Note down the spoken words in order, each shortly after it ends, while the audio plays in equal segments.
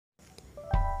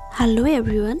Hello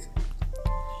everyone.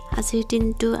 আজিৰ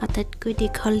দিনটো আটাইতকৈ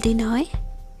দীঘল দিন হয়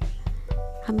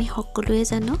আমি সকলোৱে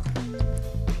জানো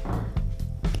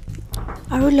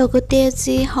আৰু লগতে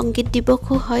আজি সংগীত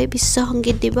দিৱসো হয় বিশ্ব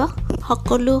সংগীত দিৱস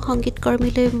সকলো সংগীত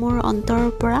কৰ্মীলৈ মোৰ অন্তৰৰ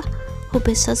পৰা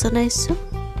শুভেচ্ছা জনাইছো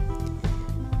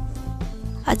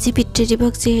আজি পিতৃ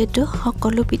দিৱস যেহেতু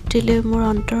সকলো পিতৃলৈ মোৰ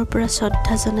অন্তৰৰ পৰা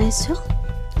শ্ৰদ্ধা জনাইছো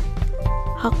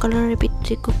সকলোৰে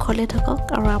পিতৃ কুশলে থাকক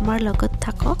আৰু আমাৰ লগত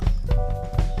থাকক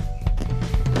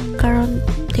কাৰণ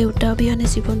দেউতা অবিহনে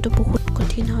জীৱনটো বহুত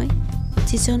কঠিন হয়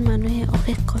যিজন মানুহে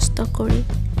অশেষ কষ্ট কৰি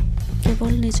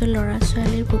কেৱল নিজৰ ল'ৰা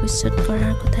ছোৱালীৰ ভৱিষ্যত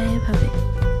গঢ়াৰ কথাই ভাবে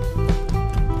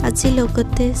আজি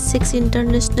লগতে 6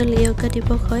 ইন্টাৰনেশ্যনেল যোগা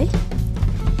দিৱস হয়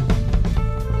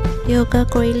যোগা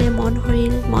কৰিলে মন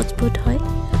শৰীৰ মজবুত হয়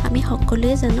আমি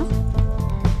সকলোৱে জানো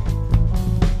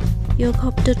যোগ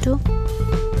শব্দটো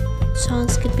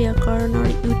সংস্কৃত ব্যাকৰণৰ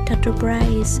উৎপত্তিৰ পৰা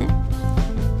আহিছে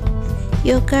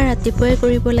যোগা ৰাতিপুৱাই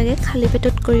কৰিব লাগে খালি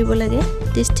পেটত কৰিব লাগে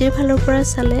দৃষ্টিৰ ফালৰ পৰা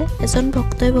চালে এজন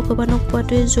ভক্তই ভগৱানক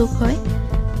পোৱাটোৱে যোগ হয়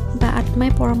বা আত্মাই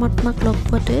পৰমাত্মাক লগ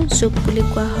পোৱাটোৱে যোগ বুলি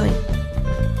কোৱা হয়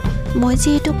মই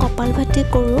যেহেতু কপালভাতি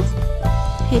কৰো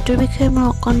হেতুৰ বিষয়ে মই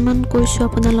অকণমান কৈছো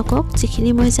আপোনালোকক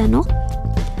যিখিনি মই জানো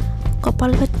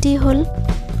কপালভাতি হল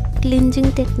ক্লিনজিং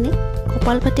টেকনিক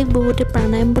কপালভাতিক বহুতে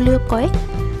প্ৰাণায়াম বুলিও কয়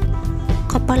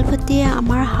কপালভাতিয়ে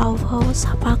আমাৰ হাওঁফাওঁ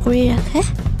সাফা কৰি ৰাখে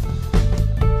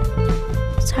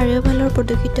চাৰিওফালৰ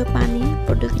প্ৰদূষিত পানী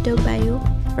প্ৰদূষিত বায়ু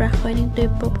ৰাসায়নিক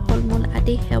দ্ৰব্য ফলমূল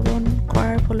আদি সেৱন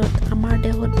কৰাৰ ফলত আমাৰ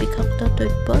দেহত বিষাক্ত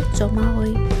দ্ৰব্য জমা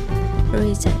হৈ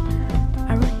ৰৈ যায়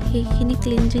আৰু সেইখিনি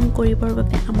ক্লিনজিং কৰিবৰ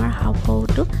বাবে আমাৰ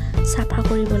হাওঁফাওঁটো সাফা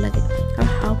কৰিব লাগে আৰু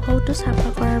হাওঁফাওঁটো সাফা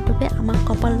কৰাৰ বাবে আমাক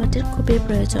কপালভাতিৰ খুবেই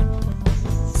প্ৰয়োজন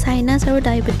সাইনাছ আৰু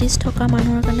ডায়াবেটিছ থকা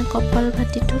মানুহৰ কাৰণে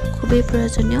কপালভাতিটো খুবেই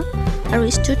প্ৰয়োজনীয় আৰু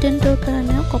ষ্টুডেণ্টৰ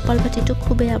কাৰণেও কপালভাতিটো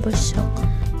খুবেই আৱশ্যক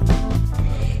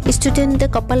ষ্টুডেণ্টে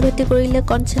কপালভাতি কৰিলে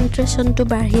কনচেন্ট্ৰেচনটো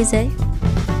বাঢ়ি যায়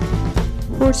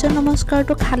সূৰ্য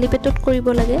নমস্কাৰটো খালি পেটত কৰিব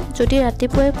লাগে যদি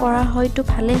ৰাতিপুৱাই কৰা হয়তো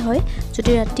ভালে হয়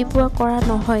যদি ৰাতিপুৱা কৰা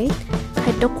নহয়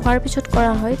খাদ্য খোৱাৰ পিছত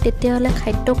কৰা হয় তেতিয়াহলে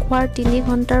খাদ্য খোৱাৰ 3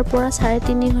 ঘণ্টাৰ পৰা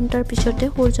 3.5 ঘণ্টাৰ পিছতে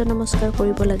সূৰ্য নমস্কাৰ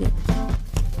কৰিব লাগে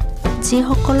যি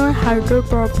সকলৰ হাৰ্টৰ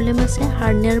প্ৰবলেম আছে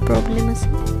হাৰ্নিয়াৰ প্ৰবলেম আছে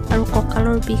আৰু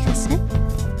কঁকালৰ বিষ আছে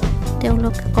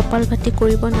তেওঁলোকে কপালভাতি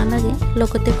কৰিব নালাগে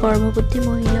লগতে গৰ্ভৱতী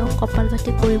মহিলাও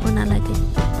কপালভাতি কৰিব নালাগে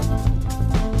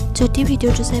যদি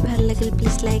ভিডিওটো চাই ভাল লাগিল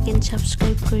প্লিজ লাইক এণ্ড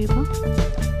সাবস্ক্ৰাইব কৰিব